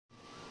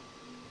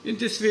In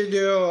this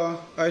video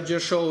I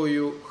just show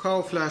you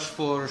how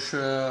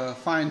Flashforge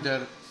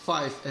Finder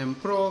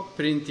 5M Pro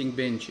printing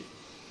benchy.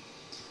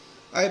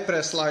 I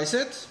press slice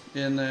it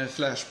in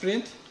Flash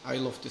Print, I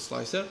love this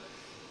slicer,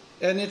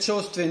 and it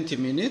shows 20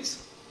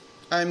 minutes.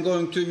 I'm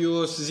going to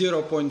use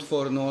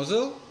 0.4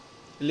 nozzle,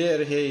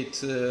 layer height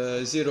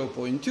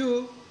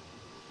 0.2,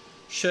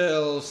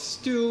 shells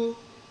 2,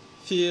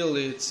 fill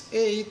it's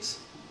 8,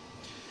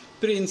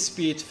 print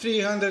speed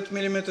 300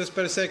 mm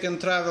per second,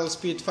 travel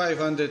speed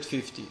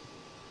 550.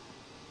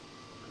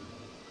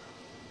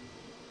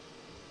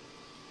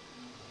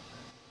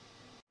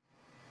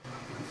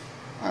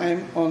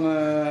 I'm on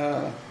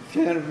a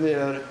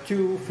firmware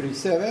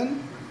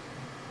 237.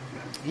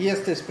 Yes,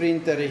 this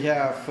printer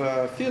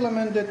have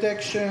filament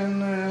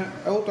detection,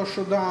 auto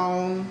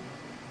shutdown.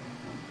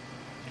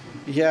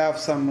 You have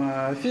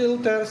some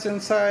filters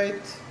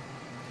inside.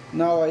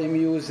 Now I'm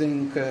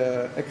using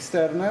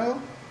external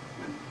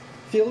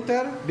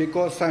filter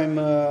because I'm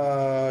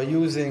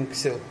using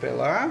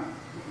silk-PLA,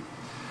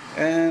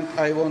 and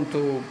I want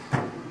to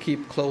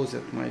keep closed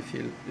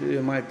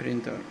my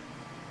printer.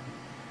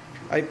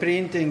 I'm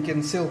printing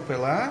in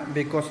silk-PLA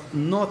because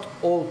not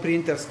all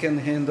printers can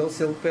handle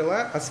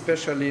silk-PLA,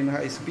 especially in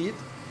high speed,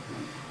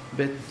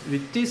 but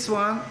with this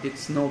one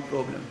it's no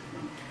problem.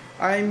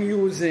 I'm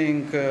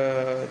using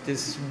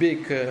this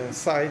big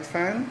side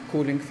fan,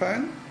 cooling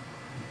fan,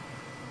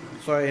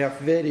 so I have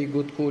very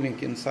good cooling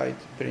inside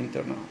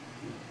printer now.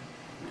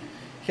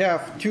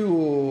 Have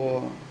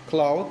two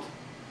cloud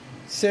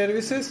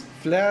services,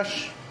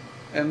 Flash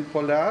and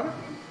Polar.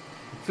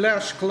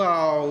 Flash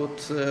cloud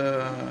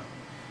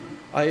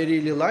I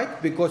really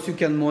like because you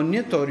can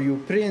monitor your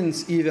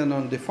prints even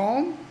on the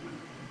phone.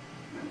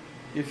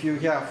 If you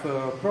have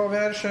a Pro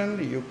version,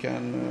 you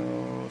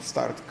can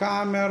start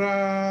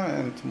camera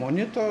and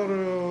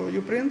monitor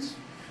your prints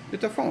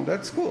with a phone.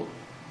 That's cool.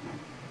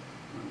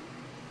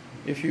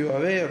 If you are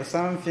away or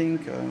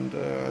something and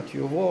at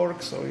your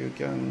work, so you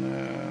can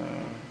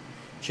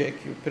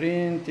check your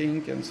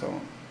printing and so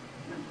on.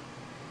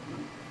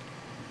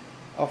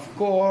 Of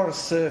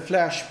course,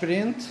 Flash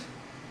Print,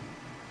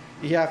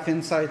 you have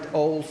inside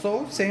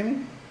also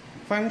same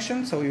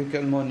function, so you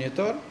can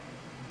monitor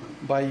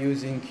by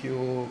using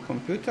your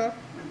computer.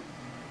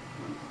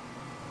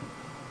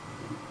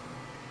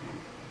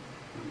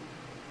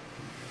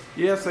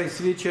 Yes, I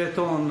switch it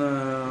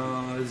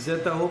on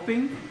Zeta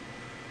hopping.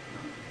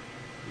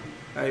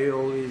 I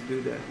always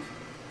do that.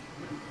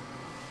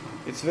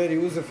 It's very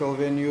useful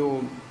when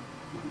you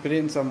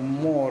print some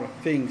more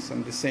things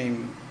on the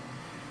same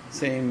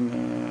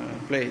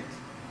plate.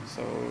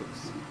 So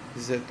it's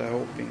Zeta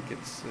hopping.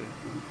 It's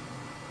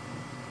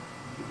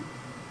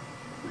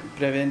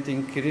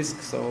preventing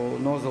risk, so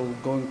nozzle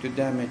going to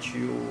damage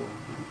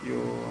your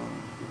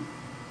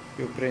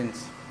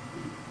prints.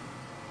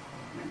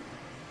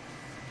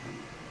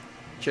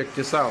 Check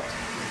this out.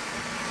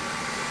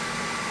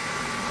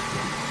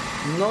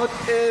 Not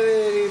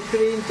every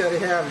printer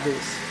have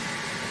this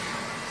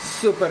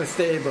super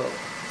stable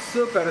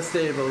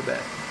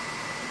bed.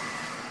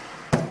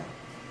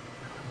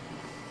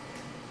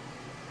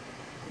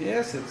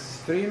 Yes, it's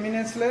 3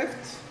 minutes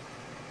left.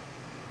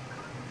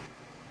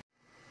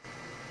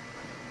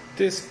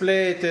 This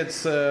plate,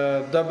 it's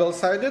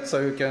double-sided,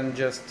 so you can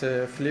just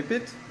flip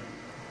it.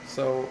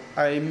 So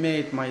I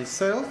made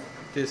myself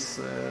this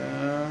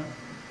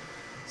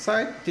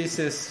side. This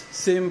is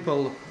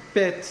simple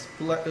PET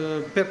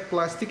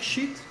plastic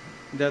sheet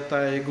that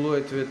I glue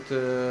it with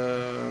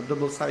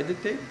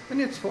double-sided tape, and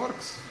it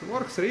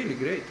works really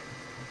great.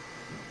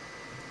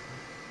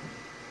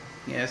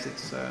 Yes,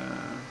 it's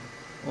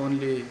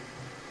only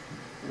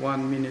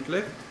 1 minute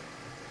left.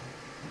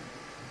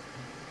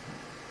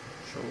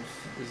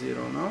 Shows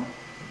 0 now.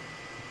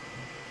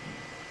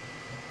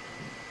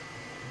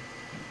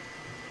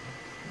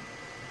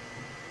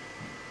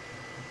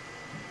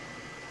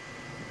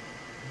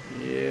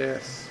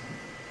 Yes,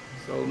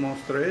 it's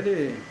almost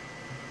ready.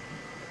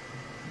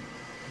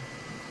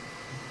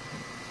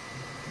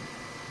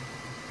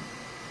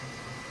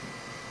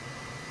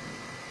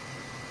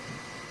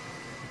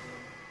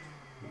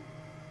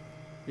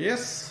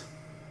 Yes,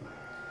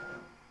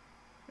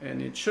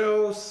 and it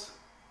shows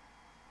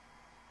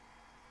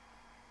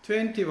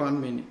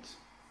 21 minutes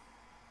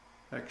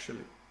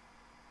actually.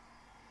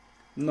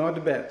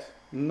 Not bad,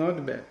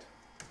 not bad.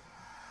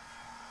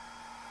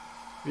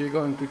 We're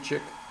going to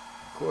check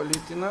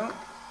quality now.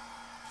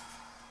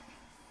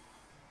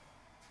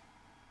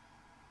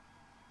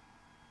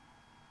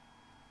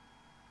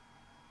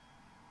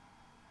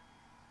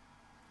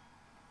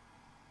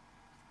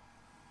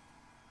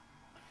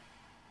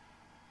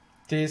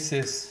 This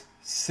is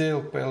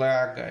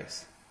silk-PLA,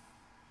 guys.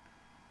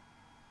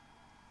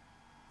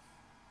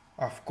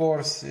 Of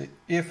course,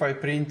 if I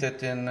print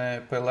it in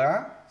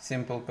PLA,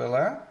 simple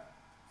PLA,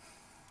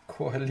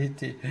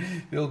 quality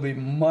will be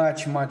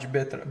much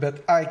better,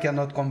 but I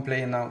cannot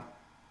complain now.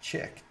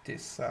 Check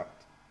this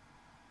out.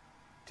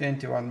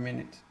 21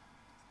 minutes.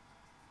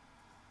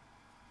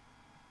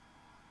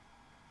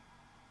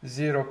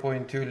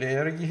 0.2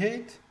 layer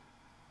height,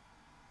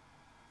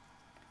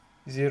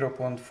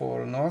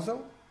 0.4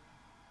 nozzle,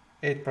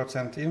 8%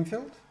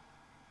 infilled,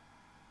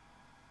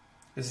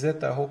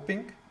 Zeta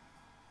hopping,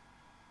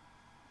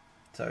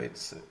 so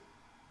it's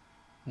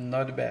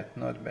not bad,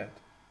 not bad.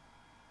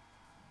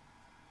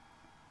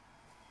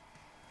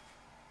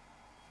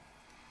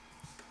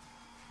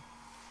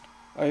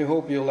 I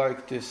hope you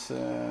liked this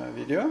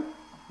video.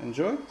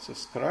 Enjoy,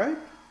 subscribe,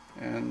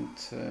 and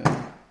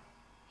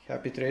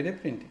happy 3D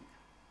printing.